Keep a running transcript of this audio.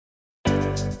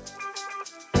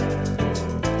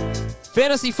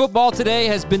Fantasy Football Today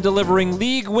has been delivering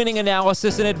league-winning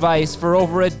analysis and advice for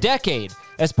over a decade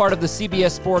as part of the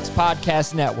CBS Sports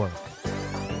Podcast Network.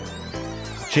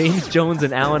 James Jones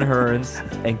and Alan Hearns,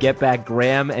 and get back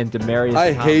Graham and Demaryius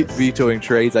I Thomas. hate vetoing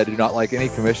trades. I do not like any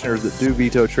commissioners that do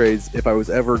veto trades. If I was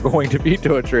ever going to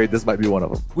veto a trade, this might be one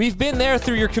of them. We've been there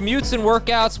through your commutes and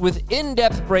workouts with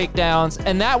in-depth breakdowns,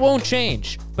 and that won't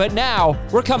change. But now,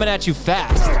 we're coming at you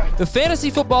fast. The Fantasy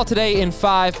Football Today in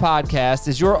 5 podcast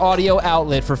is your audio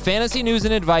outlet for fantasy news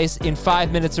and advice in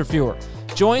 5 minutes or fewer.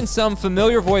 Join some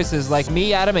familiar voices like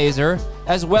me, Adam Azer,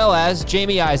 as well as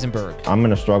Jamie Eisenberg. I'm going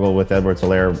to struggle with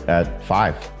Edwards-Helaire at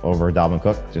 5 over Dalvin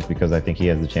Cook just because I think he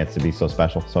has the chance to be so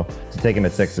special. So to take him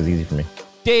at 6 is easy for me.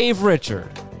 Dave Richard.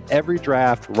 Every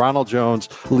draft, Ronald Jones,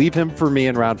 leave him for me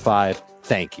in round 5.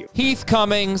 Thank you. Heath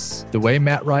Cummings. The way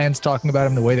Matt Ryan's talking about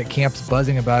him, the way that camp's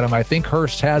buzzing about him, I think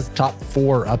Hurst has top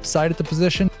 4 upside at the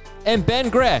position. And Ben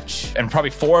Gretsch. And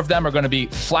probably 4 of them are going to be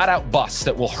flat out busts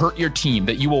that will hurt your team,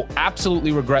 that you will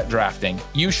absolutely regret drafting.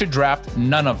 You should draft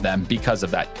none of them because of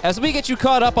that. As we get you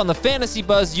caught up on the fantasy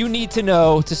buzz you need to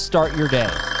know to start your day.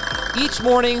 Each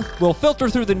morning, we'll filter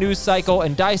through the news cycle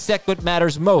and dissect what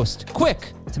matters most,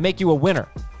 quick, to make you a winner.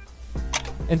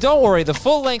 And don't worry, the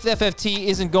full-length FFT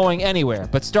isn't going anywhere,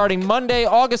 but starting Monday,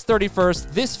 August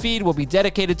 31st, this feed will be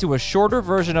dedicated to a shorter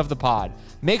version of the pod.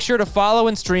 Make sure to follow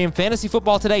and stream Fantasy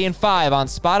Football Today in 5 on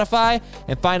Spotify,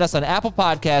 and find us on Apple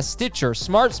Podcasts, Stitcher,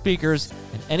 smart speakers,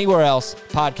 and anywhere else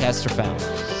podcasts are found.